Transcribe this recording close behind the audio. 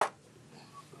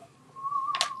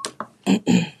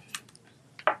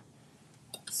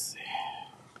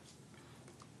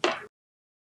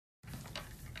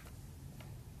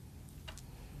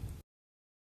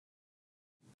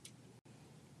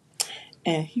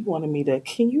And he wanted me to,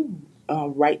 can you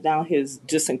write down his,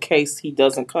 just in case he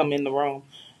doesn't come in the room,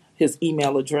 his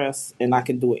email address, and I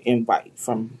can do an invite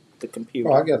from the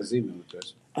computer. Oh, I got his email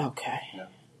address. Okay. Yeah.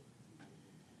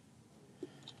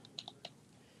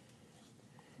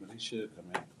 But he should come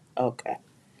in. Okay.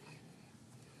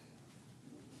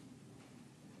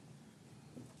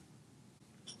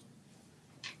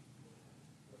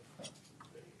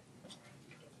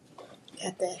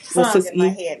 Got that song in my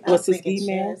head. What's his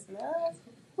email?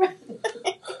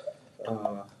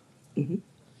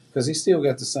 Because he still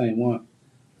got the same one.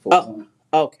 Oh,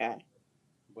 okay.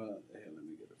 But hey, let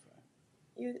me get it for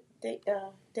you.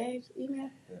 Dave's email?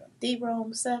 Yeah.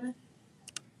 DRome7?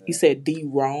 You said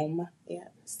DRome? Yeah.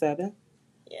 7?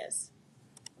 Yes.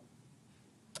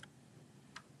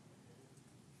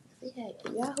 He had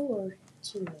Yahoo or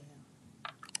Gmail?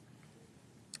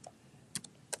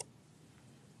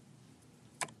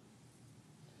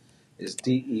 It's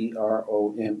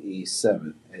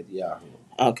DEROME7 at Yahoo.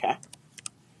 Okay.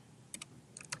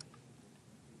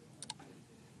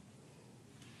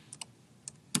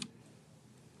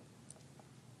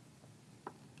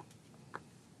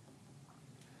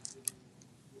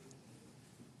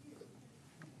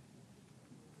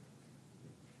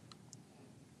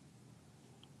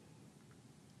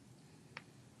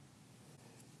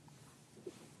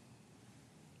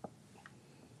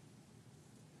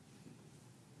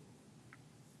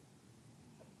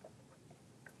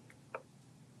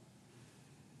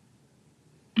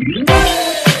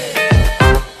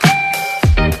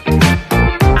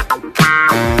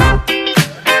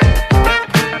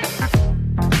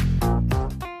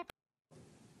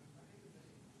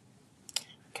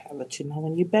 I'll let you know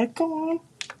when you're back on.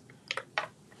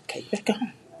 Okay, back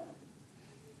on.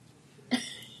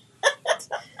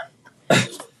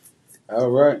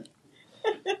 All right.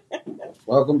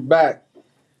 Welcome back.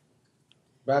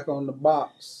 Back on the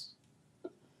box.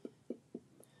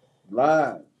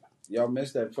 Live. Y'all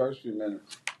missed that first few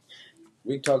minutes.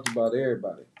 We talked about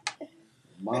everybody.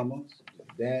 Mamas,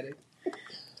 daddy.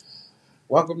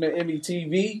 Welcome to Emiy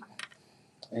TV.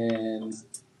 And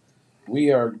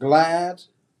we are glad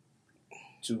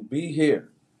to be here.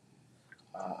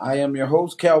 I am your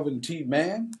host, Calvin T.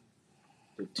 Mann.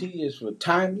 The T is for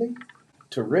timely,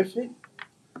 terrific,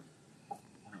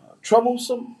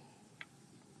 troublesome,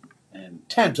 and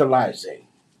tantalizing.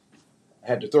 I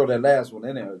had to throw that last one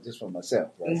in there just for myself.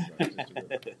 Right?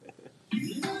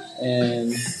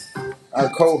 And our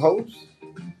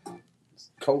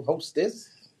co-hostess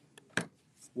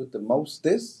with the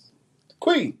mostest,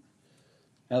 Queen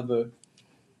Heather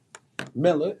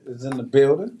Miller is in the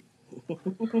building.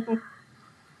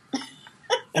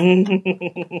 And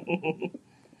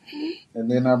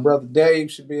then our brother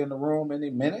Dave should be in the room any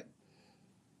minute.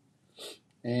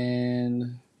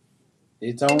 And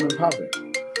it's on and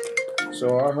popping.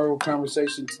 So our whole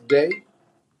conversation today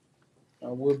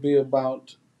will be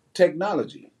about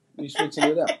technology. We switching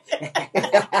it up.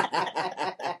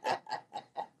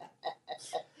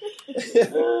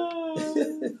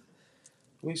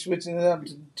 We switching it up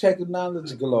to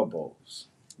technology globals,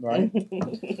 right?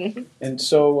 And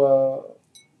so,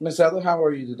 Miss Heather, how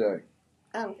are you today?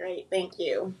 I'm great, thank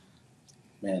you.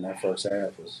 Man, that first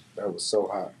half was so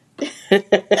hot.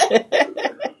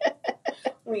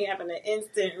 We having an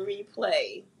instant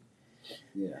replay.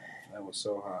 Yeah, that was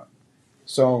so hot.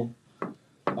 So,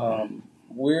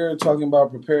 we're talking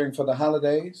about preparing for the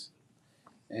holidays,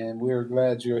 and we're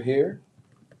glad you're here.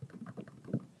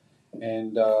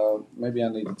 And maybe I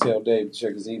need to tell Dave to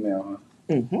check his email, huh?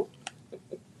 Mm-hmm.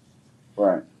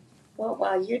 Right. Well,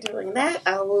 while you're doing that,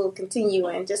 I will continue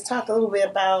and just talk a little bit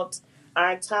about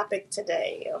our topic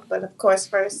today. But of course,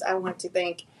 first, I want to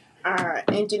thank our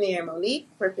engineer, Monique,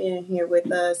 for being here with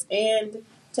us and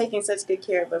taking such good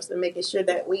care of us and making sure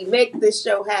that we make this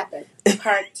show happen.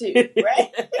 Part 2,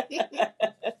 right?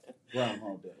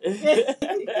 Groundhog Day.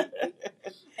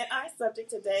 And our subject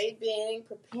today being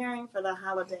preparing for the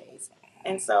holidays.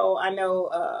 And so I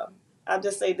know, I'll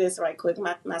just say this right quick.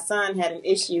 My son had an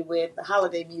issue with the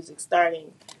holiday music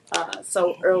starting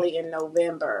so early in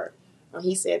November.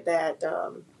 He said that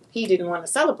he didn't want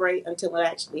to celebrate until it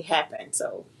actually happened.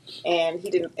 So, and he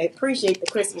didn't appreciate the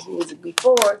Christmas music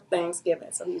before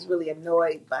Thanksgiving. So he was really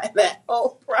annoyed by that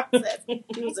whole process. He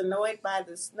was annoyed by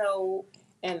the snow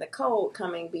and the cold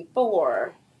coming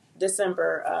before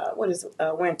December,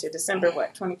 winter? December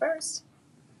what, 21st?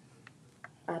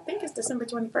 I think it's December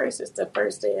 21st. It's the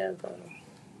first day of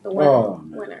the winter. Oh,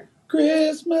 winter.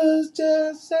 Christmas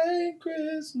just ain't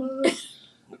Christmas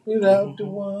without the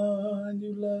one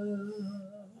you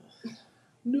love.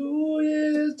 New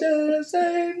Year's just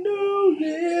ain't New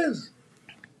Year's.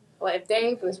 Well, if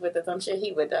Dave was with us, I'm sure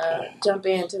he would jump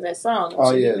into that song.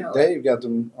 Oh, yeah. Dave got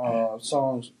them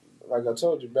songs, like I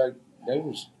told you back, they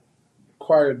was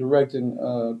choir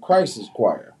directing Crisis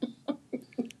Choir.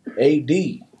 AD.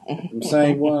 The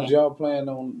same ones y'all playing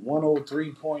on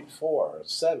 103.4 or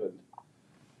 7.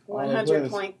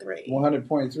 100.3.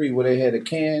 100.3, where they had a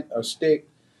can, a stick,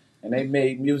 and they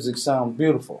made music sound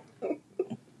beautiful.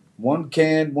 One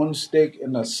can, one stick,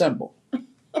 and a cymbal.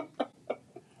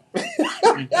 That's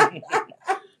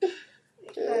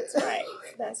right.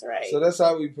 That's right. So that's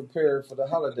how we prepare for the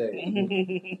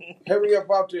holiday. Hurry up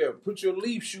out there. Put your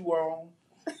leaf shoe on.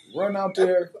 Run out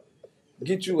there.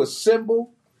 Get you a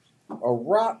cymbal, a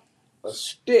rock, a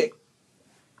stick,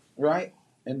 right?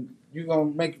 And you're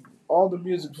going to make all the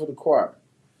music for the choir.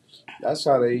 That's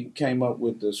how they came up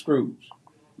with the Scrooge.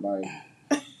 Like,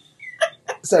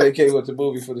 that's how they came up with the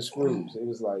movie for the Scrooge. It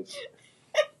was like,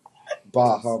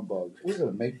 bah humbug. We're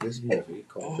going to make this movie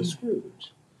called The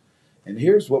Scrooge. And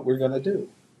here's what we're going to do.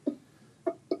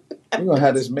 We're going to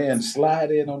have this man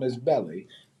slide in on his belly,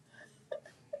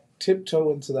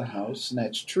 tiptoe into the house,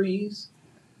 snatch trees,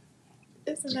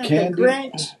 Isn't that candy. the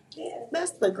Grinch? Yeah,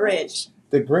 that's the Grinch.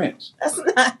 The Grinch. That's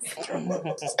not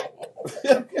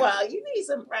Wow, you need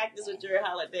some practice with your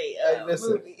holiday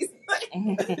movies.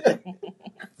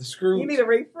 The Scrooge. You need a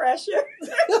refresher.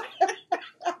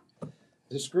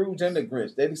 The Scrooge and the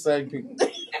Grinch, they the same people.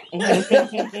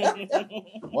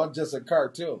 One just a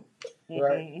cartoon,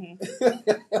 right?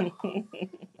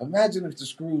 Imagine if the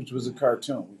Scrooge was a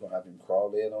cartoon. We're going to have him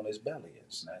crawl in on his belly and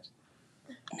snatch.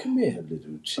 Come here,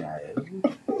 little child.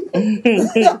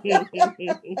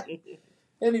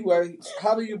 Anyway,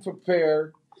 how do you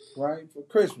prepare, right, for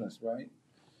Christmas, right?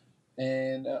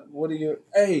 And what do you,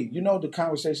 the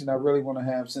conversation I really want to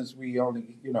have, since we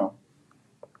only,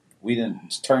 we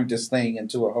didn't turn this thing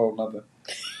into a whole nother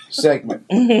segment.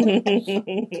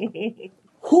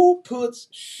 Who puts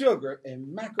sugar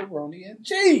in macaroni and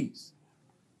cheese?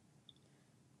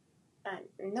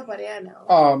 Nobody I know.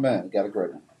 Oh, man, got a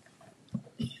great one.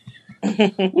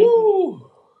 Woo!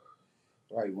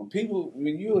 Right, when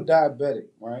you were diabetic,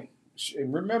 right?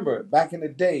 And remember, back in the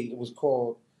day, it was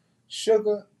called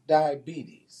sugar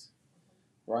diabetes,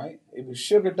 right? It was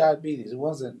sugar diabetes. It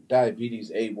wasn't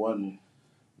diabetes A1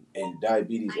 and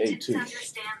diabetes A2. I didn't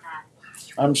understand that.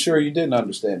 I'm sure you didn't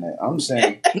understand that. I'm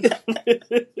saying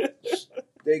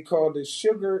they called it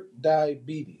sugar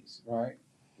diabetes, right?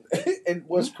 And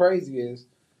what's crazy is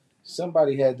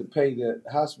somebody had to pay the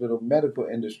hospital medical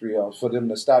industry off for them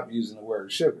to stop using the word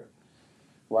sugar,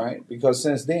 right? Because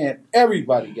since then,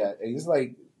 everybody got it. It's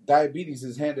like diabetes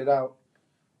is handed out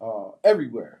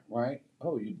everywhere, right?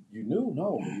 Oh, you knew?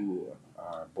 No, you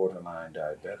are borderline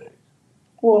diabetic.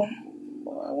 Well,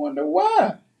 I wonder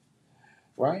why,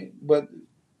 right? But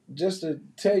just to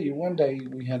tell you, one day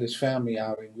we had this family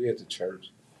outing. We at the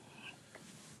church.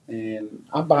 And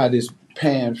I buy this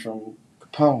pan from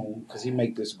Capone because he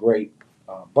make this great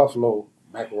buffalo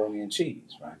macaroni and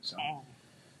cheese, right? So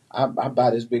I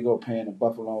buy this big old pan of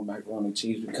buffalo macaroni and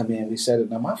cheese. We come in, we set it.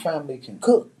 Now, my family can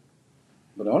cook.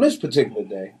 But on this particular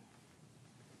day,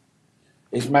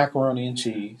 it's macaroni and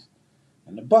cheese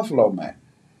and the buffalo mac.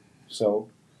 So,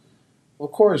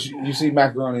 of course, you see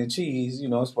macaroni and cheese,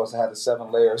 it's supposed to have the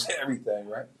 7 layers and everything,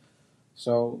 right?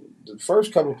 So the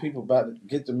first couple of people about to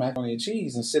get the macaroni and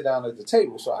cheese and sit down at the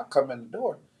table. So I come in the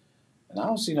door, and I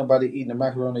don't see nobody eating the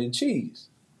macaroni and cheese.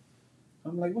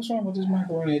 I'm like, what's wrong with this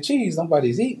macaroni and cheese?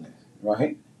 Nobody's eating it,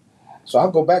 right? So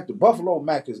I go back. The buffalo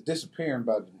mac is disappearing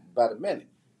by the minute.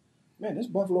 Man, this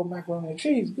buffalo macaroni and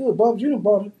cheese good. Bubs, you done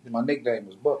bought it. My nickname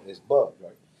is Bubs,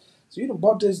 right? So you done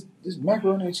bought this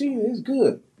macaroni and cheese. It's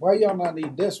good. Why y'all not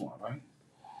eating this one, right?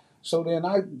 So then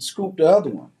I scoop the other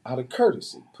one out of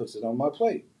courtesy, puts it on my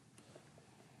plate.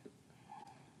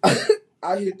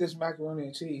 I hit this macaroni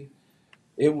and cheese.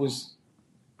 It was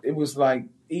like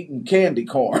eating candy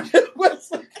corn.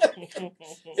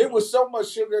 It was so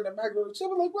much sugar in the macaroni and cheese. I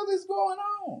was like, what is going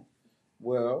on?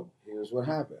 Well, here's what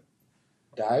happened.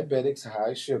 Diabetics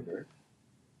high sugar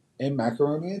in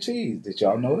macaroni and cheese. Did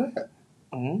y'all know that?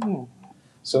 Mm.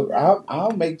 So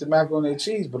I'll make the macaroni and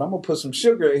cheese, but I'm going to put some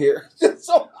sugar in here just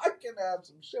so I can have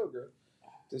some sugar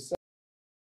to save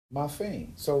my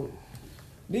fame. So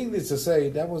needless to say,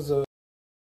 that was to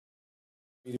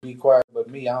be quiet, but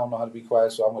me, I don't know how to be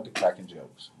quiet, so I went to cracking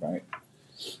jokes, right?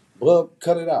 Well,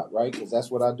 cut it out, right? Because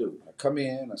that's what I do. I come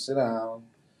in, I sit down,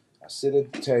 I sit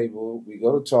at the table, we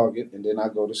go to Target, and then I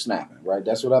go to snapping, right?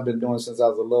 That's what I've been doing since I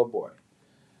was a little boy,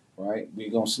 right? We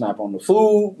gonna snap on the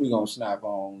food. We gonna snap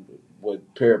on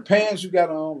what pair of pants you got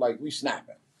on. Like we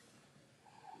snapping.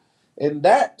 And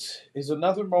that is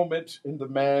another moment in the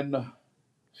Mann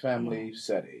family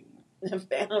setting.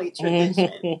 Family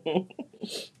tradition.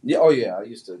 Yeah, oh yeah, I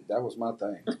used to. That was my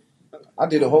thing. I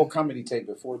did a whole comedy tape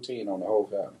at 14 on the whole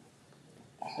family,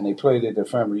 and they played it at their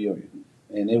family reunion,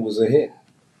 and it was a hit.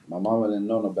 My mama didn't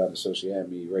know about it, so she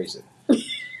had me erase it.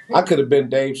 I could have been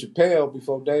Dave Chappelle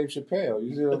before Dave Chappelle.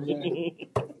 You see what I'm saying?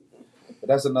 But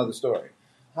that's another story.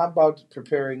 How about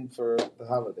preparing for the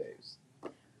holidays?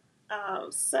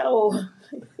 So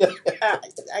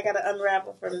I got to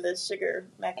unravel from the sugar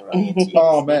macaroni and cheese.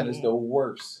 Oh man, it's the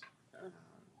worst.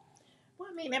 Well,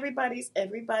 I mean,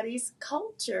 everybody's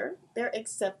culture, their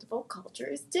acceptable culture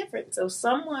is different. So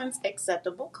someone's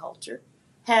acceptable culture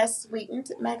has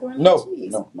sweetened macaroni and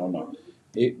cheese. No.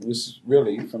 It was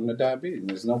really from the diabetes.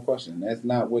 There's no question. That's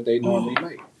not what they normally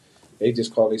make. They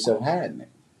just call themselves hiding it.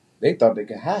 They thought they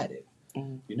could hide it.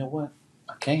 You know what?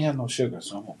 I can't have no sugar,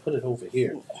 so I'm gonna put it over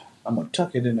here. I'm gonna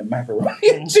tuck it in the macaroni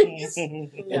and cheese,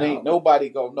 and ain't nobody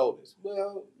gonna notice.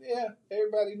 Well, yeah,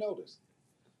 everybody noticed.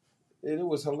 And it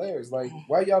was hilarious. Like,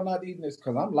 why y'all not eating this?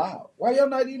 Because I'm loud. Why y'all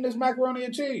not eating this macaroni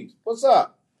and cheese? What's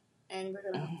up? And we're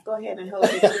going to go ahead and hope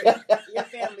that your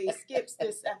family skips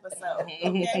this episode,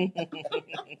 okay?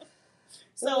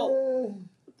 So,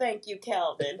 thank you,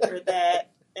 Calvin, for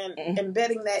that and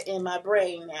embedding that in my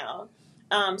brain now.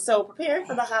 So, preparing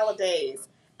for the holidays.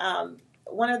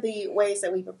 One of the ways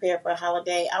that we prepare for a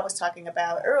holiday, I was talking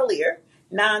about earlier,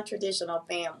 non-traditional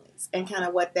families and kind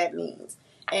of what that means.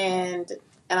 And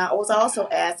I was also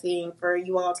asking for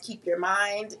you all to keep your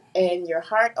mind and your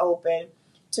heart open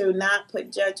to not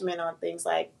put judgment on things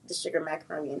like the sugar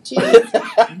macaroni and cheese.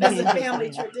 That's a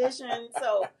family tradition.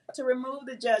 So to remove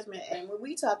the judgment, and when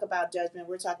we talk about judgment,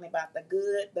 we're talking about the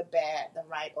good, the bad, the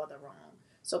right, or the wrong.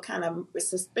 So kind of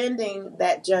suspending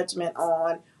that judgment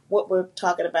on what we're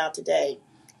talking about today.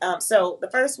 So the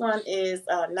first one is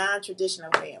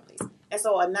non-traditional families. And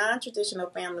so a non-traditional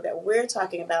family that we're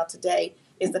talking about today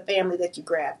is the family that you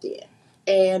graft in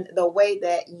and the way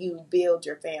that you build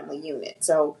your family unit.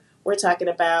 So we're talking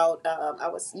about, I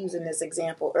was using this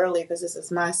example earlier because this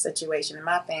is my situation in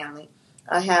my family.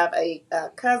 I have a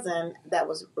cousin that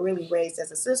was really raised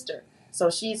as a sister. So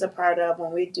she's a part of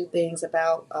when we do things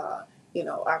about,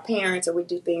 our parents, or we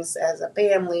do things as a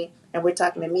family, and we're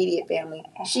talking immediate family.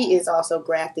 She is also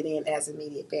grafted in as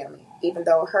immediate family. Even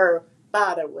though her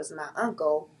father was my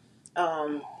uncle,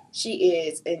 she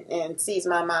is and sees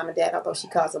my mom and dad, although she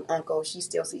calls them uncle, she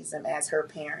still sees them as her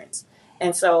parents.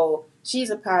 And so she's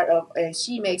a part of, and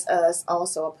she makes us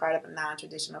also a part of a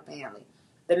non-traditional family.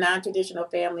 The non-traditional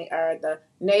family are the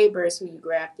neighbors who you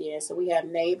graft in. So we have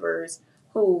neighbors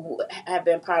who have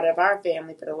been part of our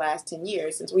family for the last 10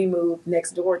 years since we moved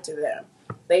next door to them.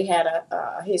 They had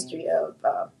a history of,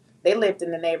 they lived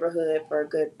in the neighborhood for a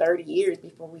good 30 years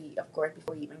before we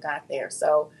even got there.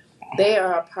 So they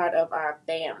are a part of our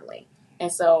family.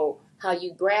 And so how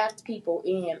you graft people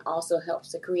in also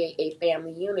helps to create a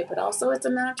family unit, but also it's a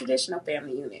non-traditional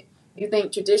family unit. You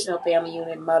think traditional family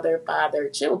unit, mother, father,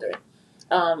 children.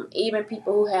 Even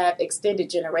people who have extended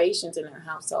generations in their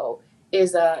household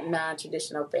is a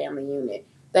non-traditional family unit.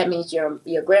 That means your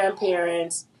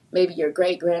grandparents, maybe your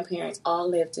great-grandparents all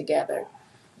live together.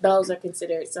 Those are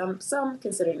considered, some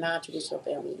considered non-traditional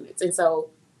family units.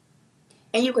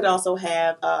 And you could also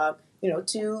have,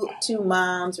 two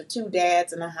moms or two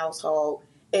dads in a household.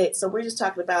 So we're just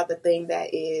talking about the thing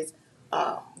that is,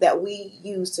 that we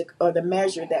use to, or the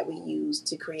measure that we use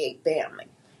to create family.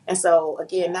 And so,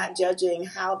 again, not judging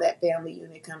how that family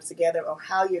unit comes together or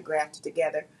how you're grafted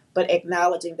together, but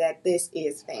acknowledging that this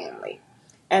is family.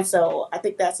 And so I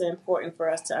think that's important for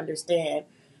us to understand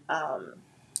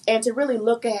and to really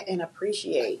look at and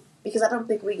appreciate, because I don't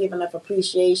think we give enough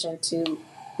appreciation to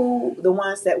the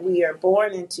ones that we are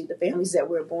born into, the families that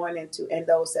we're born into, and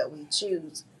those that we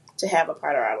choose to have a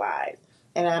part of our lives.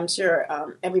 And I'm sure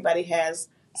everybody has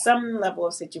some level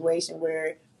of situation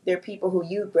where there are people who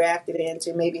you grafted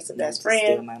into, maybe it's a best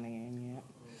friend,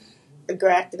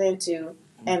 grafted into,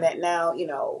 and that now,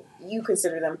 you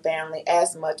consider them family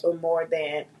as much or more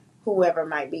than whoever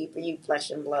might be for you,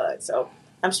 flesh and blood. So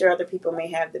I'm sure other people may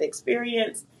have that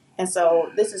experience. And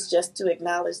so this is just to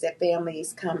acknowledge that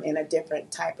families come in a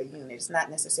different type of unit. It's not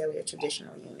necessarily a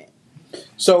traditional unit.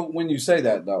 So when you say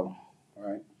that, though, all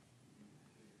right,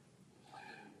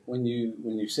 when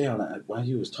you say all that, while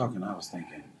you was talking, I was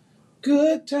thinking,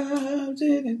 good times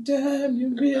anytime you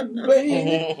been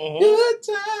away, good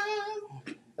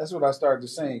times. That's what I started to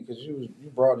sing, because you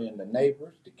brought in the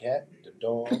neighbors, the cat, the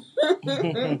dog.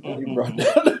 You brought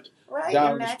down Right,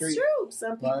 down and the that's street. true.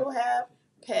 Some people Right. have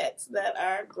pets that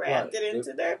are grafted Right.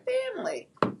 into their family.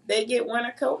 They get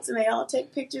winter coats and they all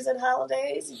take pictures at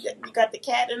holidays. You got the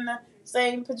cat in the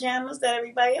same pajamas that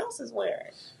everybody else is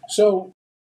wearing. So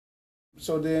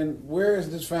then, where is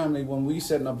this family when we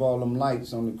setting up all them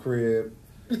lights on the crib,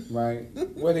 right?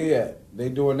 Where they at? They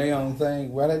doing their own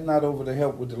thing. Why they not over to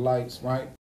help with the lights, right?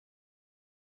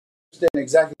 Understand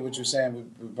exactly what you're saying.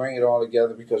 We bring it all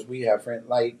together because we have friends.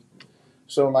 Like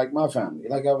my family.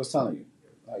 Like I was telling you,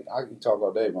 like I can talk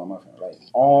all day about my family. Like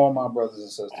all my brothers and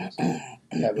sisters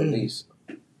have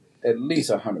at least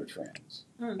 100 friends,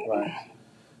 right?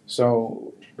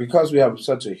 So because we have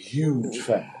such a huge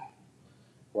family,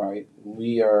 right?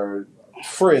 We are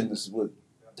friends with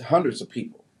hundreds of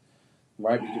people,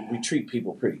 right? We treat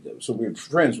people pretty good. So we're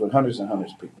friends with hundreds and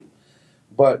hundreds of people.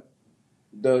 But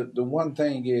the one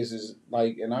thing is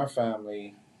like in our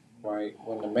family, right,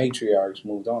 when the matriarchs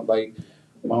moved on, like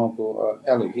my uncle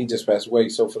Ellie, he just passed away.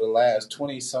 So for the last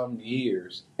 20-some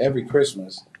years, every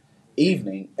Christmas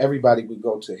evening, everybody would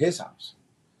go to his house,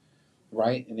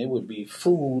 right? And it would be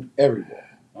food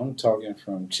everywhere. I'm talking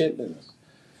from chitlins,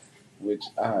 which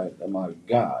my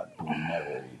God, will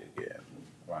never eat again.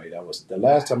 Right? That was the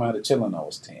last time I had a chitlin. I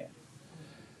was 10.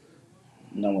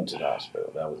 And I went to the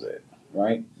hospital. That was it.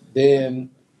 Right?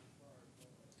 Then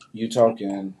you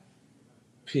talking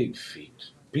pig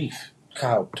feet, beef,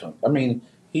 cow tongue. I mean,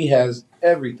 he has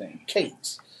everything,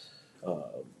 cakes, uh,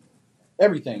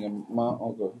 everything. And my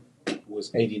uncle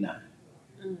was 89.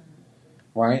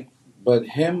 Right? But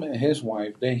him and his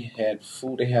wife, they had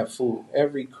food. They have food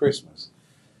every Christmas,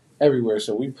 everywhere.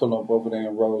 So we pull up over there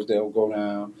in Rosedale, go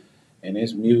down, and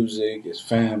it's music, it's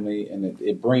family, and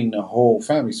it bring the whole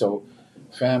family. So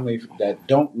family that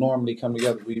don't normally come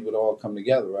together, we would all come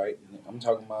together, right? I'm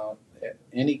talking about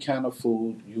any kind of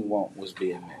food you want was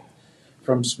being made.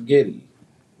 From spaghetti,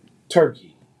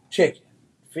 turkey, chicken,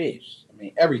 fish, I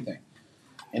mean, everything.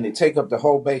 And they take up the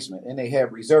whole basement, and they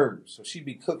have reserves. So she'd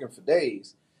be cooking for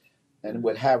days and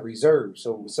would have reserves.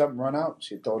 So when something run out,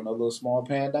 she'd throw another little small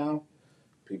pan down.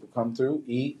 People come through,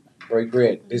 eat, break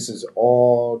bread. This is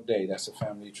all day. That's a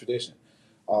family tradition.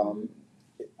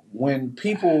 When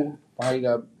people fight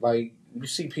up, like you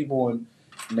see people and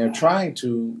they're trying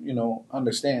to,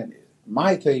 understand it.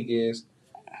 My thing is,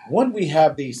 when we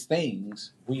have these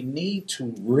things, we need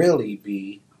to really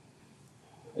be,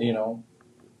 you know,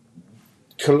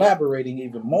 collaborating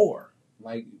even more.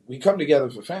 Like we come together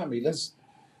for family, let's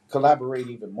collaborate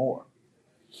even more.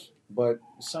 But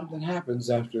something happens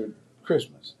after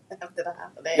Christmas. After the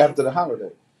holiday. After the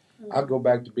holiday. I go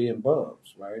back to being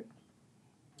Bubs, right?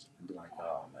 And be like,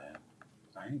 oh man,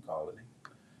 I ain't calling him.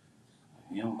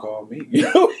 You don't call me.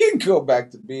 You go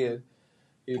back to being,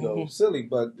 silly.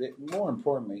 But more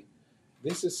importantly,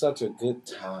 this is such a good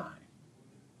time,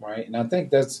 right? And I think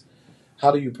that's,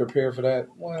 how do you prepare for that?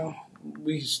 Well,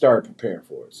 we start preparing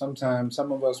for it. Sometimes,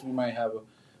 some of us, we might have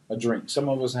a drink. Some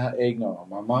of us have eggnog.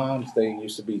 My mom's thing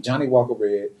used to be Johnny Walker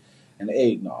Red and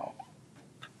eggnog.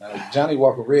 Now, Johnny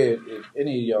Walker Red, if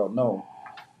any of y'all know,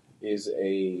 is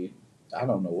I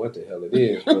don't know what the hell it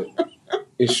is, but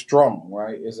it's strong,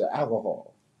 right? It's an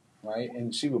alcohol, right?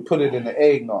 And she would put it in the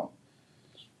eggnog,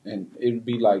 and it would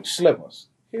be like slippers.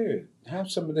 Here,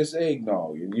 have some of this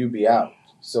eggnog, and you'd be out.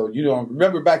 So you don't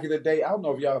remember back in the day, I don't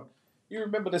know if you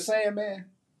remember the Sandman,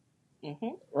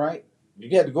 right?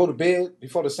 You had to go to bed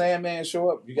before the Sandman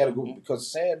show up. You got to go, because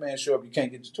the Sandman show up, you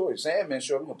can't get your toy. Sandman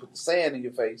show up, I'm going to put the sand in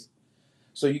your face,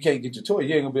 so you can't get your toy.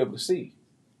 You ain't going to be able to see.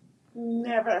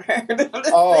 Never heard of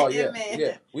the Sandman.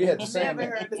 Yeah. We had the Sandman.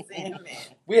 Never heard of the Sandman.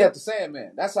 We had the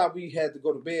Sandman. That's how we had to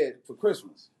go to bed for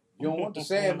Christmas. You don't want the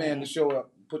Sandman to show up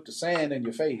and put the sand in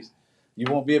your face. You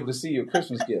won't be able to see your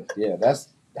Christmas gift. Yeah, that's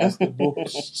the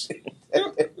bullshit.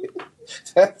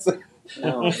 That's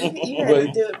No, you had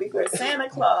to do it before Santa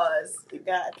Claus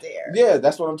got there. Yeah,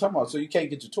 that's what I'm talking about. So you can't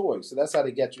get your toys. So that's how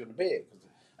they get you in the bed.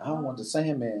 I don't want the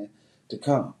Sandman to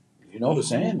come. You know the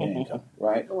Sandman come,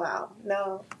 right? Wow.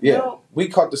 No. Yeah. No. We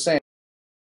caught the Sandman.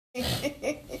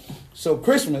 So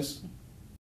Christmas,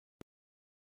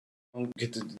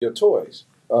 get your toys.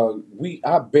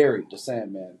 I buried the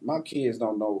Sandman. My kids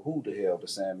don't know who the hell the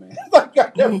Sandman is. Like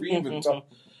I never even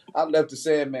talked. I left the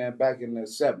Sandman back in the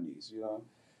 70s,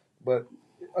 But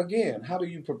again, how do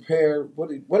you prepare?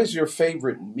 What is your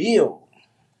favorite meal,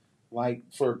 like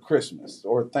for Christmas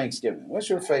or Thanksgiving? What's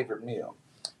your favorite meal?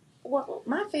 Well,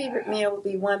 my favorite meal would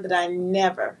be one that I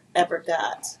never, ever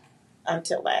got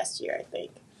until last year, I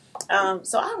think.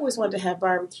 So I always wanted to have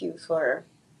barbecue for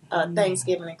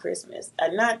Thanksgiving and Christmas.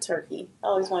 Not turkey. I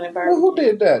always wanted barbecue. Well, who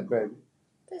did that, baby?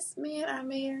 This man I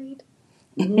married.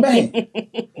 Man,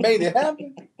 made it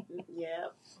happen. Yeah.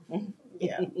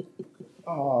 Yeah.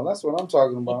 Oh, that's what I'm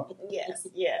talking about. Yes,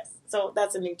 yes. So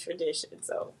that's a new tradition.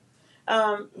 So,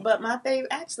 but my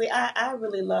favorite, actually, I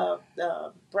really love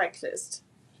breakfast.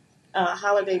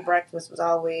 Holiday breakfast was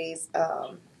always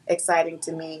exciting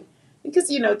to me because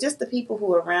just the people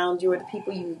who are around you or the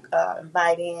people you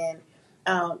invite in,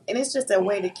 and it's just a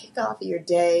way to kick off your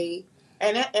day.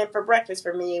 And for breakfast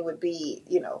for me it would be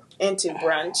into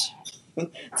brunch,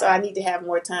 so I need to have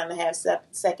more time to have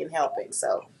second helping.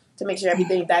 So to make sure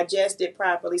everything digested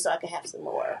properly, so I can have some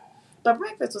more. But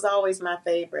breakfast was always my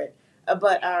favorite.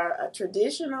 But our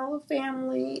traditional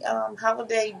family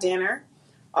holiday dinner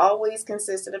always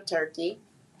consisted of turkey.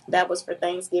 That was for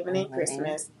Thanksgiving and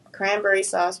Christmas. Cranberry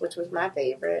sauce, which was my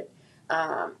favorite.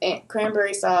 And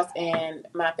cranberry sauce, and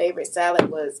my favorite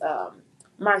salad was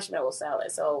marshmallow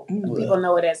salad. So people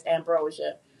know it as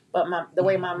ambrosia. But the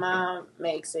way my mom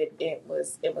makes it, it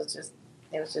was just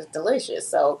delicious.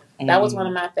 So that was one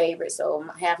of my favorites. So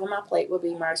half of my plate would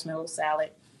be marshmallow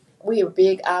salad. We are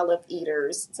big olive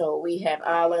eaters, so we have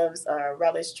olives,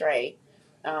 relish tray.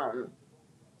 Um,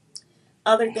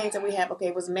 Other things that we have,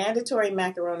 okay, was mandatory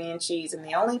macaroni and cheese, and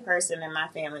the only person in my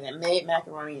family that made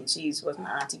macaroni and cheese was my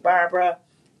auntie Barbara.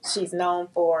 She's known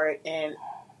for it, and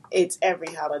it's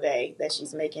every holiday that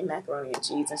she's making macaroni and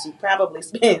cheese, and she probably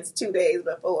spends 2 days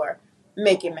before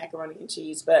making macaroni and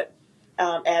cheese. But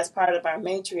as part of our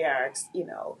matriarchs,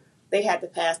 they had to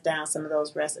pass down some of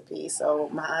those recipes. So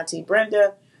my auntie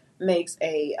Brenda makes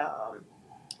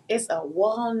it's a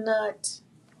walnut,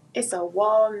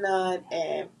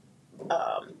 and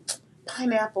um,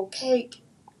 pineapple cake.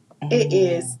 It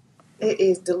is it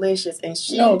is delicious, and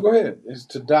No, go ahead. It's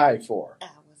to die for. I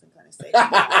wasn't going to say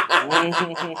that.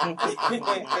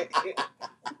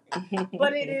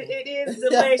 But it is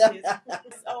delicious.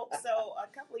 So a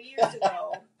couple of years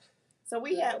ago, so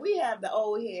we have the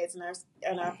old heads in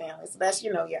our family. So that's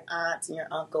your aunts and your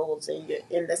uncles, and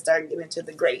they start getting into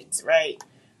the greats, right?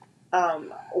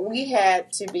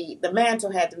 The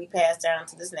mantle had to be passed down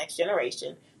to this next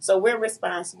generation. So we're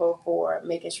responsible for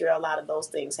making sure a lot of those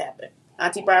things happen.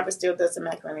 Auntie Barbara still does the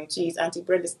macaroni and cheese. Auntie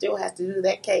Brenda still has to do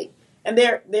that cake, and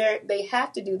they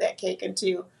have to do that cake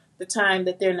until the time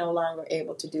that they're no longer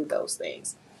able to do those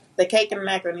things. The cake and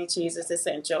macaroni and cheese is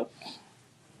essential.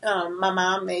 My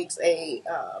mom makes a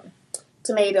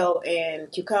tomato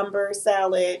and cucumber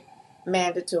salad,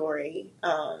 mandatory.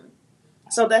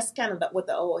 So that's kind of what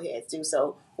the old heads do.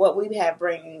 So what we have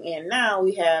bringing in now,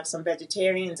 we have some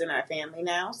vegetarians in our family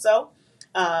now. So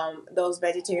those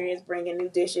vegetarians bring in new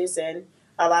dishes, and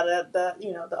a lot of the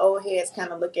old heads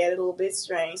kind of look at it a little bit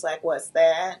strange, like, what's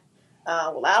that?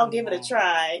 Well, I'll give it a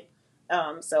try.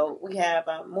 So we have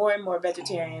more and more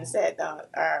vegetarians that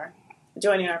are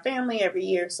joining our family every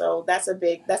year. So that's a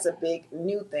big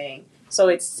new thing. So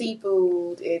it's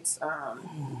seafood. It's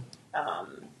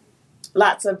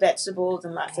lots of vegetables,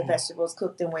 and lots of vegetables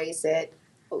cooked in ways that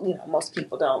most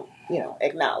people don't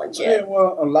acknowledge Yeah, yet.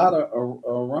 well,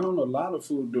 around a lot of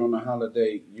food during the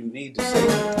holiday, you need to say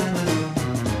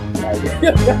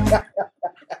like,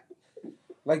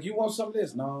 like, you want some of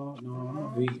this? No, no,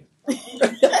 I'm vegan.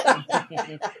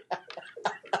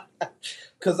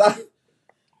 Cause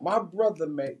my brother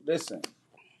made listen.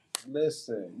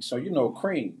 So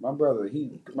cream. My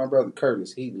brother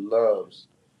Curtis, he loves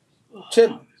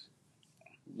chitlins,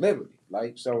 literally.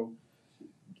 Like, so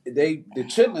the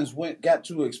chitlins got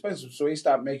too expensive, so he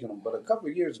stopped making them. But a couple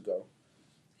of years ago,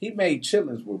 he made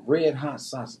chitlins with red hot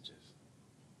sausages.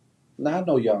 Now I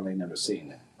know y'all ain't never seen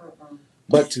that,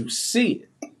 but to see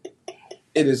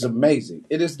it is amazing.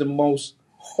 It is the most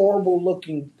horrible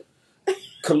looking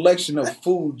collection of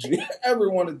food you ever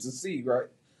wanted to see, right?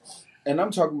 And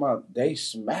I'm talking about they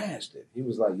smashed it. He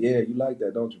was like, "Yeah, you like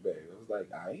that, don't you, babe?" I was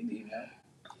like, "I ain't eating that."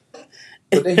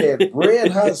 But they had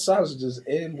red hot sausages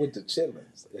in with the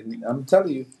chitlins, and I'm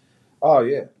telling you, oh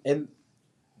yeah, and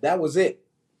that was it.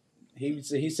 He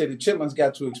said the chitlins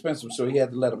got too expensive, so he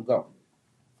had to let them go,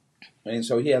 and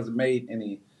so he hasn't made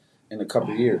any in a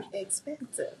couple of years.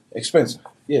 Expensive,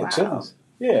 yeah, wow. Chitlins,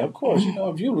 yeah, of course.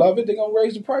 If you love it, they're gonna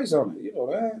raise the price on it. You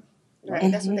know that.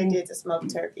 Right, that's what they did to smoked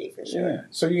turkey for sure. Yeah,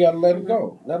 so you got to let them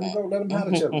go. Let them go. Let them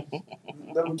have the chitlins.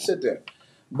 Let them sit there.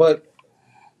 But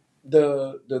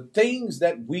the things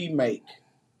that we make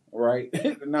right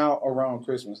now around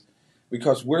Christmas,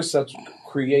 because we're such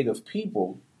creative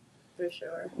people, for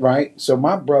sure. Right. So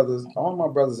all my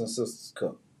brothers and sisters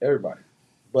cook. Everybody,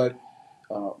 but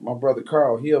my brother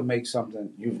Carl, he'll make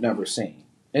something you've never seen,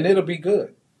 and it'll be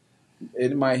good.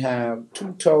 It might have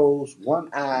 2 toes,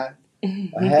 1 eye,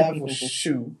 a half a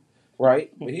shoe,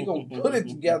 right? But he gonna put it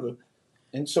together.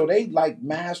 And so they like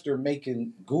master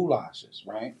making goulashes,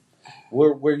 right?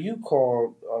 where you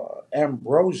call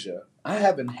ambrosia. I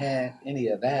haven't had any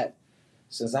of that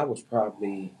since I was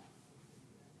probably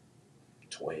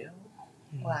 12,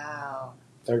 Wow.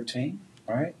 13,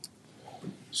 right?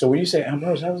 So when you say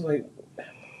ambrosia, I was like,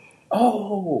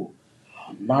 oh,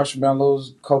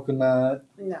 marshmallows, coconut.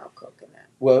 No coconut.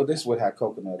 Well, this would have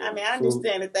coconut. I mean, I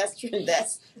understand that that's true.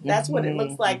 That's what it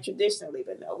looks like traditionally,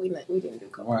 but no, we didn't do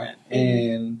coconut. Right,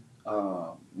 and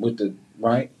with the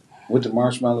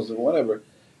marshmallows or whatever.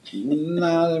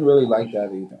 No, I didn't really like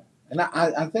that either. And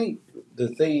I think the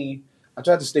thing I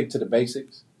tried to stick to the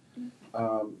basics.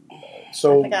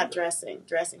 So I forgot dressing.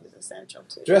 Dressing is essential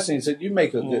too. Dressing. So you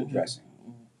make a good dressing.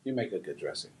 You make a good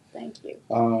dressing. Thank you.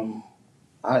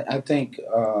 I think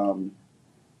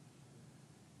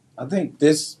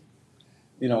this,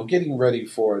 getting ready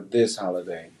for this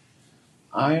holiday,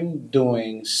 I'm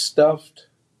doing stuffed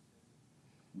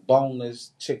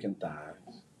boneless chicken thighs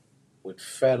with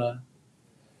feta.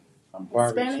 I'm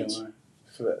barbecuing.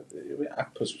 I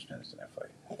put some spinach in that for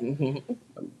you.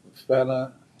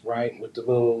 Feta, right, with the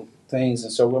little things.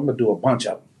 And so I'm going to do a bunch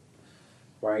of them,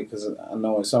 right? Because I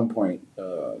know at some point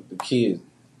the kids,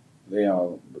 they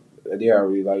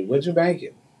already like, what you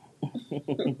making?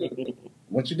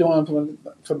 What you doing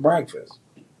for breakfast?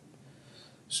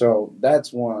 So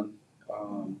that's one.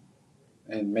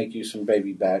 And make you some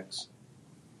baby backs.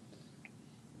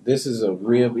 This is a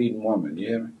rib eating woman, you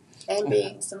hear me? And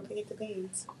beans, some pita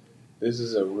beans. This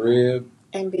is a rib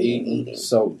and eating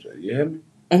soldier, you hear me?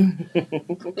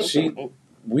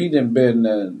 We done been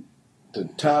the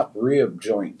top rib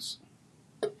joints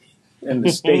in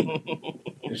the state.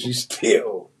 And she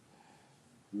still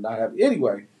not happy.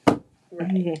 Anyway,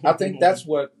 right. I think that's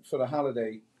what, for the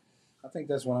holiday, I think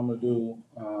that's what I'm going to do.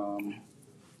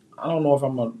 I don't know if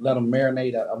I'm going to let them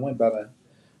marinate. I went by the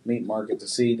meat market to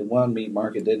see. The one meat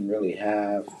market didn't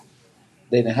have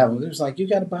them. It was like, you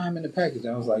got to buy them in the package.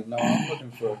 I was like, no, I'm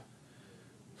looking for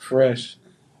fresh,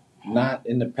 not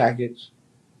in the package,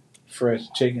 fresh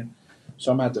chicken.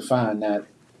 So I'm going to have to find that,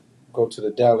 go to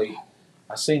the deli.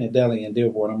 I seen a deli in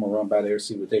Dearborn. I'm going to run by there and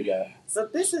see what they got. So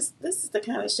this is the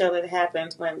kind of show that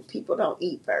happens when people don't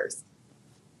eat first.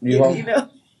 You know?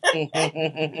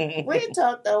 We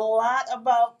talked a lot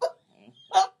about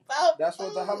that's food.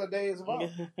 what the holiday is about.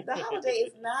 The holiday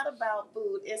is not about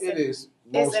food. It's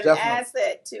it's an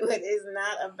asset to it. It's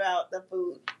not about the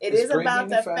food. It's about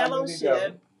the fellowship.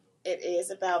 Together. It is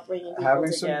about bringing people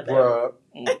having together. Some grub.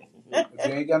 If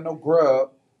you ain't got no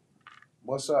grub,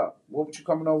 what's up? What you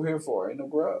coming over here for? Ain't no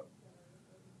grub.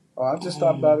 Oh, I just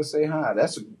stopped by to say hi.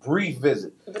 That's a brief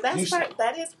visit. But that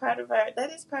is part of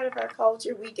our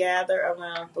culture. We gather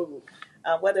around food.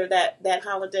 Whether that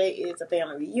holiday is a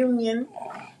family reunion,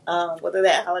 whether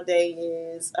that holiday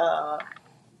is a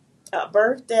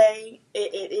birthday,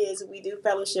 it is. We do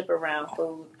fellowship around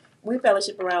food. We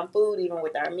fellowship around food even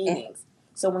with our meetings.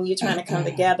 So when you're trying to come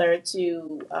together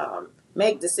to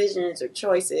make decisions or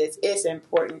choices, it's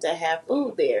important to have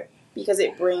food there because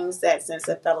it brings that sense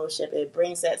of fellowship. It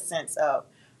brings that sense of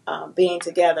being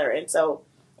together. And so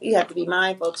you have to be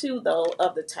mindful, too, though,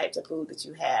 of the types of food that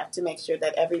you have to make sure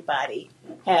that everybody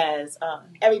has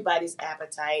everybody's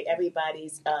appetite,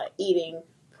 everybody's eating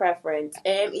preference,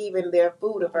 and even their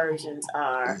food aversions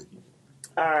are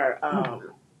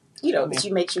that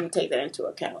you make sure you take that into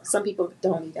account. Some people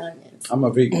don't eat onions. I'm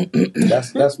a vegan.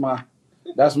 That's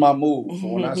my move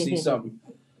for when I see something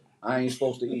I ain't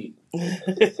supposed to eat.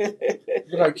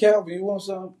 You're like, Calvin, you want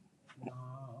something? No,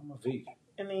 I'm a vegan.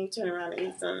 And then you turn around and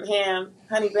eat some ham,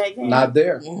 honey baked ham. Not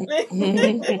there.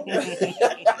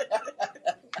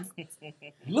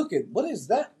 Look at, what is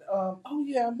that? Oh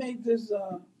yeah, I made this.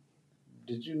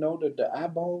 Did you know that the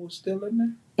eyeball was still in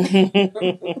there?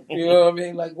 You know what I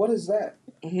mean? Like, what is that?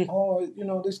 Oh,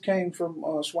 this came from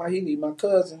Swahili. My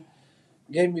cousin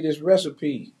gave me this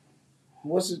recipe.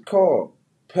 What's it called?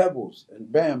 Pebbles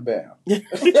and Bam Bam.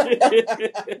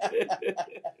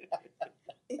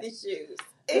 Issues.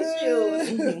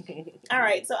 All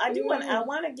right, so I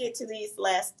want to get to these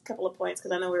last couple of points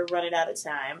because I know we're running out of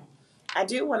time. I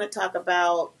do want to talk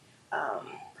about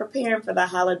preparing for the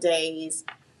holidays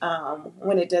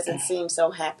when it doesn't seem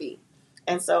so happy.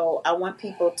 And so I want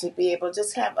people to be able to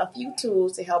just have a few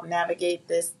tools to help navigate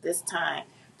this time.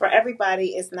 For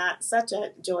everybody, it's not such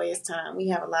a joyous time. We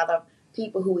have a lot of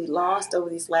people who we lost over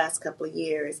these last couple of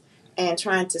years, and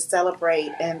trying to celebrate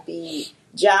and be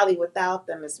jolly without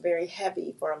them is very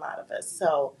heavy for a lot of us.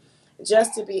 So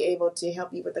just to be able to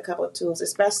help you with a couple of tools,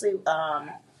 especially,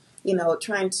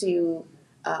 trying to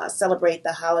celebrate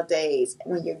the holidays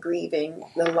when you're grieving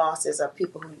the losses of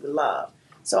people who you love.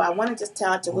 So I want to just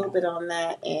touch a little bit on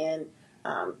that and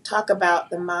talk about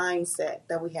the mindset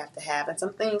that we have to have and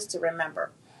some things to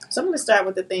remember. So I'm going to start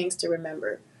with the things to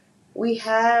remember. We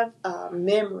have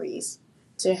memories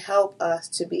to help us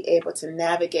to be able to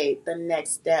navigate the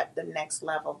next step, the next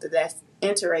level, the next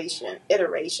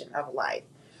iteration of life.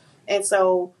 And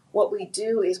so what we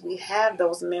do is we have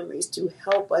those memories to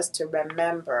help us to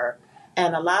remember.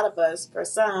 And a lot of us, for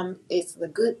some, it's the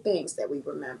good things that we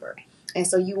remember. And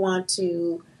so you want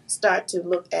to start to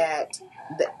look at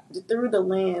through the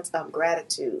lens of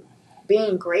gratitude,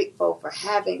 being grateful for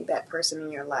having that person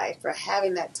in your life, for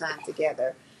having that time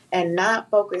together, and not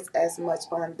focus as much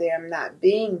on them not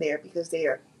being there because they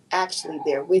are actually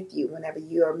there with you whenever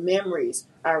your memories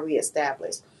are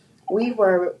reestablished. We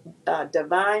were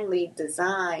divinely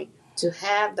designed to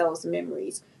have those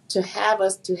memories, to have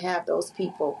those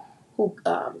people who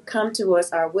come to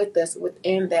us, are with us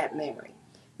within that memory.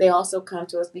 They also come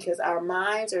to us because our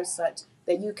minds are such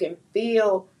that you can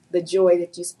feel the joy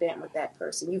that you spent with that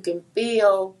person. You can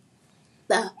feel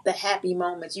the happy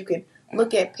moments. You can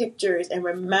look at pictures and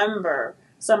remember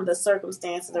some of the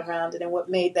circumstances around it and what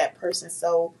made that person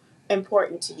so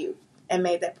important to you and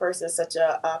made that person such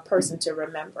a person to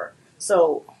remember.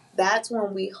 So that's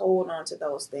when we hold on to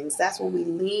those things. That's when we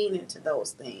lean into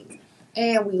those things.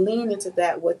 And we lean into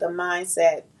that with the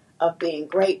mindset of being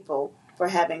grateful for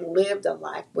having lived a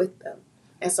life with them.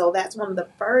 And so that's one of the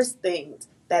first things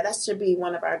that should be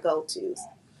one of our go-tos.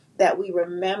 That we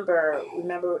remember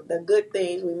the good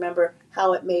things, remember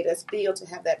how it made us feel to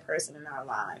have that person in our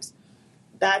lives.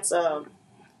 That's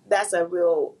a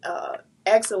real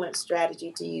excellent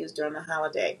strategy to use during the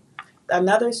holiday.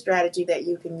 Another strategy that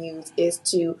you can use is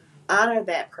to honor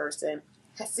that person,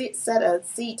 set a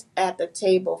seat at the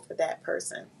table for that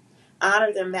person.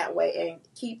 Honor them that way and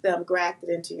keep them grafted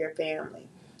into your family.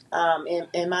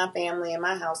 In my family, in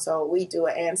my household, we do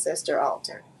an ancestor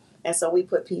altar. And so we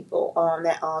put people on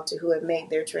that altar who have made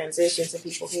their transitions and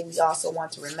people who we also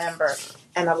want to remember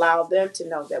and allow them to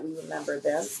know that we remember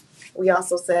them. We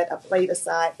also set a plate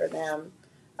aside for them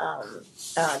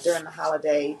during the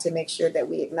holiday to make sure that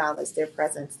we acknowledge their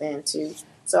presence then too.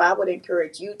 So I would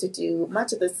encourage you to do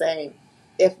much of the same.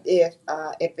 If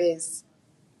it's,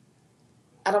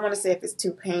 I don't want to say if it's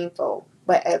too painful,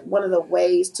 but one of the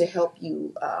ways to help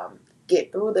you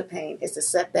get through the pain is to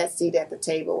set that seat at the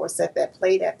table or set that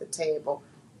plate at the table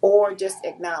or just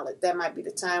acknowledge. That might be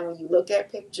the time when you look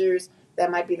at pictures. That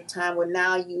might be the time when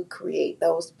now you create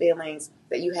those feelings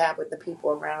that you have with the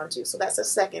people around you. So that's a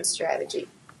second strategy.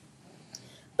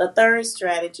 The third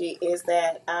strategy is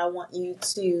that I want you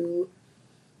to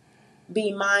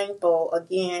be mindful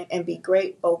again and be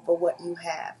grateful for what you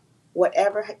have.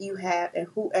 Whatever you have and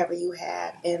whoever you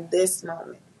have in this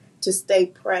moment, to stay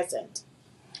present.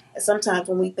 Sometimes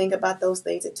when we think about those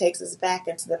things, it takes us back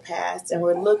into the past and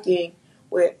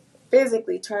we're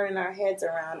physically turning our heads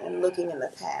around and looking in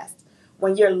the past.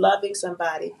 When you're loving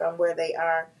somebody from where they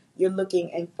are, you're looking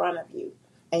in front of you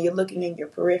and you're looking in your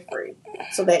periphery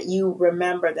so that you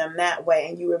remember them that way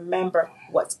and you remember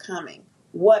what's coming.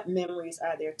 What memories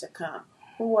are there to come?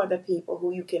 Who are the people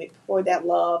who you can pour that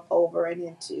love over and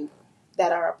into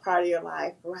that are a part of your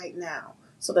life right now?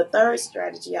 So the third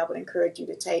strategy I would encourage you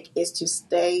to take is to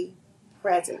stay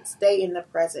present, stay in the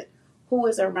present. Who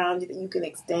is around you that you can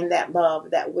extend that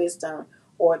love, that wisdom,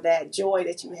 or that joy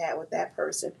that you had with that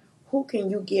person? Who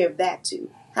can you give that to?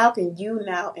 How can you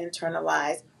now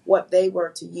internalize what they were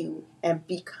to you and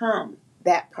become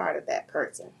that part of that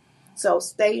person? So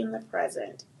stay in the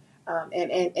present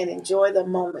and enjoy the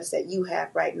moments that you have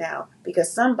right now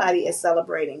because somebody is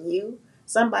celebrating you.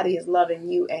 Somebody is loving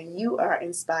you and you are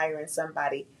inspiring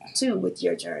somebody too with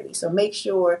your journey. So make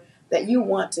sure that you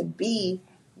want to be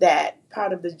that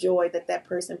part of the joy that that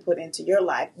person put into your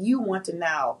life. You want to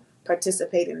now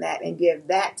participate in that and give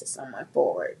that to someone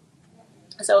forward.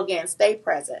 So again, stay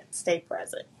present, stay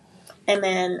present. And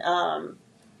then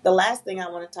the last thing I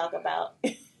want to talk about,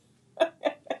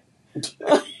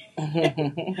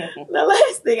 the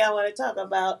last thing I want to talk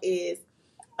about is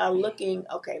looking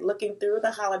through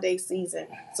the holiday season.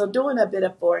 So doing a bit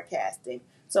of forecasting.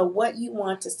 So what you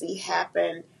want to see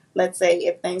happen, let's say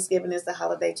if Thanksgiving is the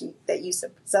holiday that you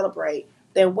celebrate,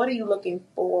 then what are you looking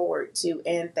forward to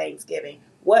in Thanksgiving?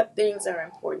 What things are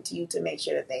important to you to make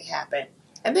sure that they happen?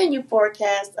 And then you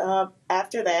forecast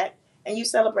after that, and you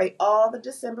celebrate all the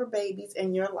December babies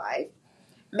in your life.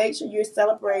 Make sure you're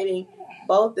celebrating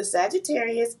both the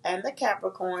Sagittarius and the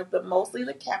Capricorns, but mostly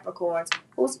the Capricorns,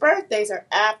 whose birthdays are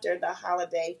after the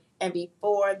holiday and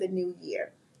before the new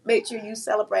year. Make sure you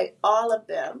celebrate all of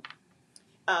them.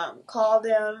 Call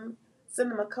them,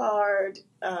 send them a card,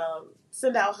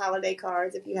 send out holiday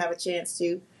cards if you have a chance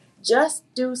to. just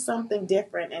do something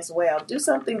different as well. Do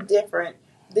something different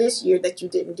this year that you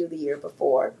didn't do the year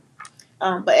before.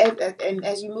 But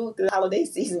as you move through the holiday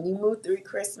season, you move through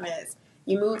Christmas,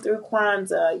 you move through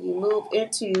Kwanzaa, you move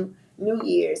into New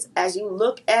Year's. As you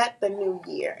look at the new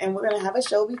year, and we're going to have a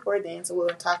show before then, so we're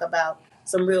going to talk about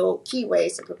some real key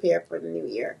ways to prepare for the new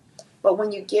year. But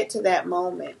when you get to that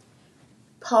moment,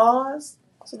 pause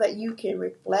so that you can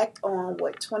reflect on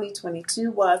what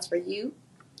 2022 was for you,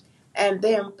 and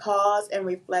then pause and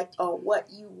reflect on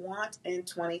what you want in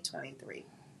 2023.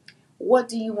 What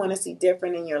do you want to see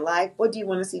different in your life? What do you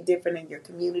want to see different in your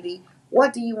community?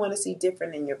 What do you want to see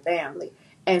different in your family?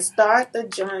 And start the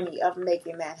journey of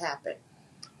making that happen.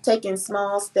 Taking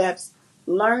small steps,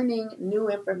 learning new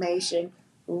information,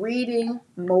 reading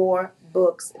more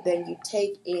books than you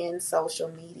take in social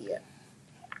media.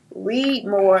 Read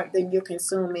more than you're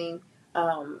consuming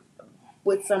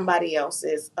with somebody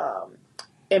else's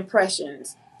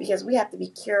impressions, because we have to be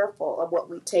careful of what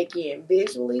we take in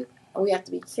visually, and we have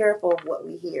to be careful of what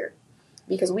we hear,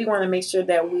 because we want to make sure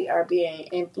that we are being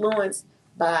influenced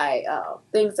by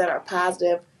things that are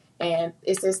positive. And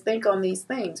it says think on these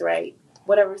things, right?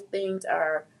 Whatever things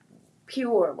are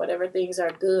pure, whatever things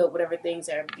are good, whatever things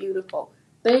are beautiful,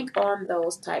 think on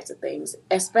those types of things,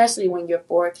 especially when you're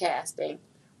forecasting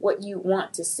what you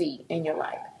want to see in your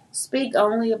life. Speak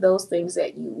only of those things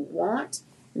that you want,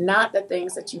 not the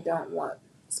things that you don't want.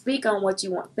 Speak on what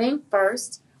you want. Think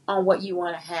first on what you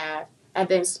want to have, and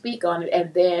then speak on it,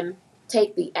 and then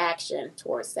take the action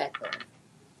towards that thing.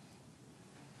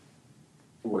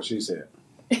 What she said.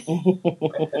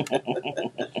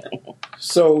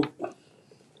 So,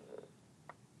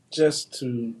 just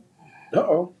to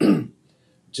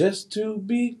just to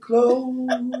be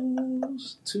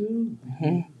close to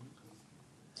you,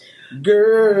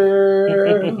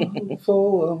 girl,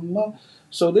 for a month.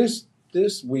 So this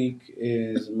week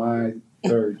is my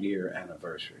 3rd year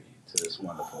anniversary to this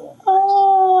wonderful woman.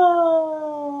 Oh.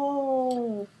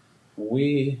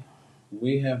 We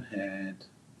have had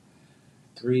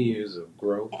 3 years of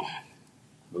growth,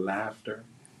 laughter,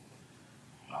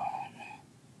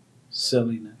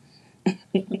 silliness,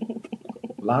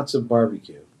 lots of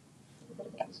barbecue.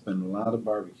 It's been a lot of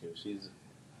barbecue. She's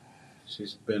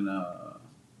been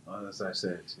as I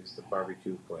said, she's the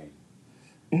barbecue queen.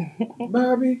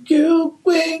 Barbecue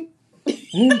queen.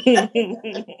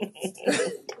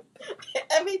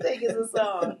 Everything is a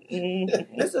song.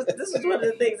 This is one of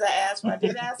the things I asked for. I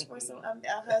did ask for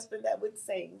a husband that would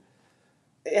sing.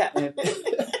 Yeah.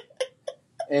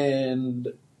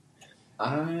 And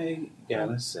I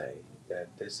gotta say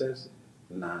that this has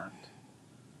not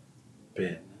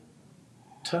been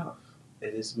tough.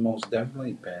 It has most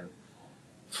definitely been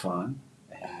fun,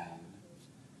 and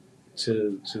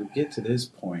to get to this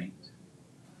point,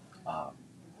 I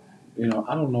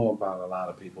don't know about a lot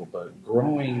of people, but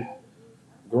growing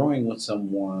with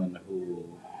someone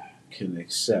who can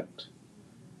accept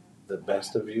the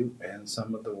best of you and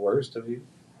some of the worst of you,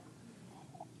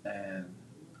 and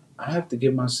I have to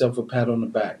give myself a pat on the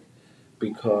back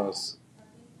because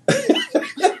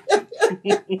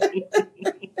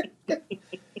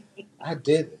I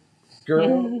did it.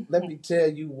 Girl, let me tell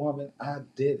you, woman, I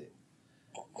did it.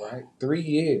 Right? 3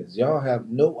 years. Y'all have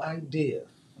no idea.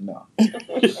 No.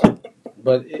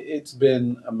 But it's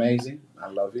been amazing. I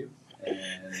love you.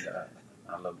 And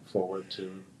I look forward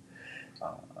to,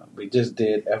 we just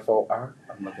did FOR.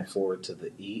 I'm looking forward to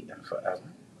the E and forever.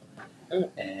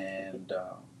 And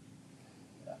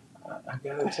I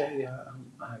gotta tell you,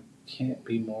 I can't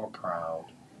be more proud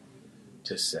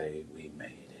to say we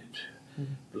made it.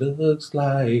 Looks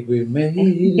like we made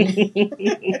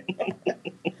it.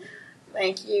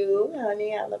 Thank you,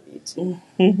 honey. I love you too.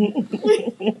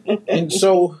 And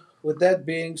so, with that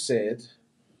being said,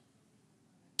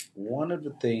 one of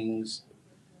the things,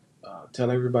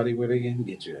 tell everybody where they can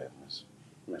get you at,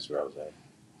 Miss Rose.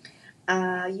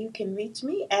 You can reach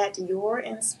me at Your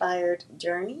Inspired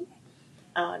Journey.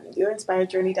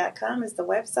 YourInspiredJourney.com is the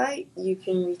website. You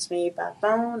can reach me by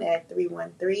phone at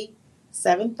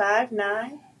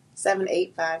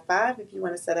 313-759-7855 if you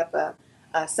want to set up a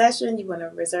session, you want to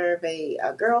reserve a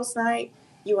girls' night,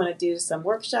 you want to do some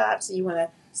workshops, you want to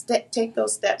take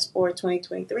those steps for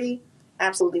 2023.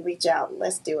 Absolutely reach out.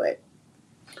 Let's do it.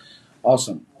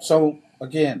 Awesome. So,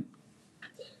 again,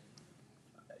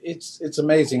 it's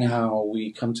amazing how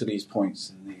we come to these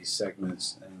points in these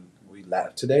segments and we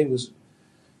laugh. Today was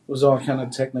all kind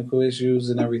of technical issues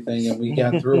and everything, and we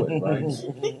got through it, right?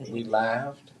 We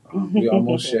laughed. We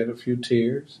almost shed a few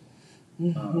tears.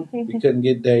 We couldn't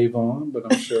get Dave on,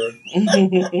 but I'm sure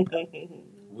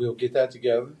we'll get that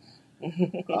together.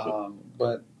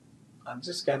 But I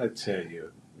just got to tell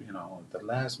you, the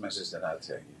last message that I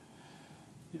tell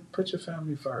you, put your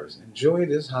family first. Enjoy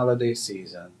this holiday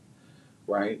season,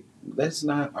 right? Let's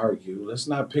not argue. Let's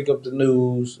not pick up the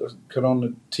news, or cut on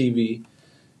the TV,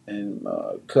 and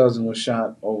cousin was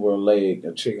shot over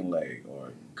a chicken leg,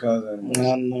 or cousin was.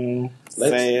 I know.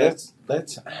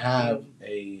 Let's have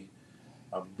a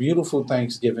beautiful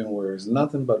Thanksgiving where it's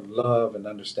nothing but love and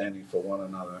understanding for one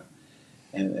another,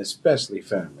 and especially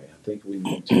family. I think we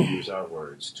need to use our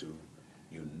words to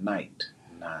unite,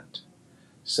 not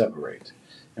separate.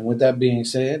 And with that being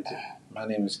said, my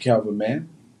name is Calvin Mann.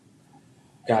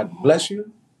 God bless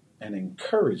you and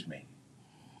encourage me.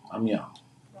 I'm young.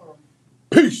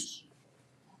 Peace.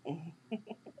 Oh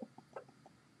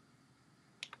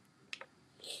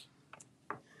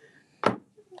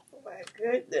my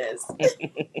goodness.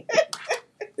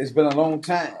 It's been a long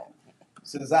time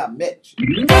since I met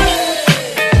you.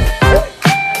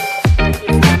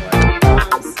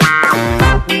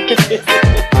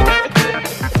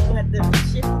 Had to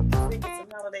shift, sing some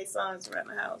holiday songs around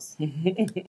the house.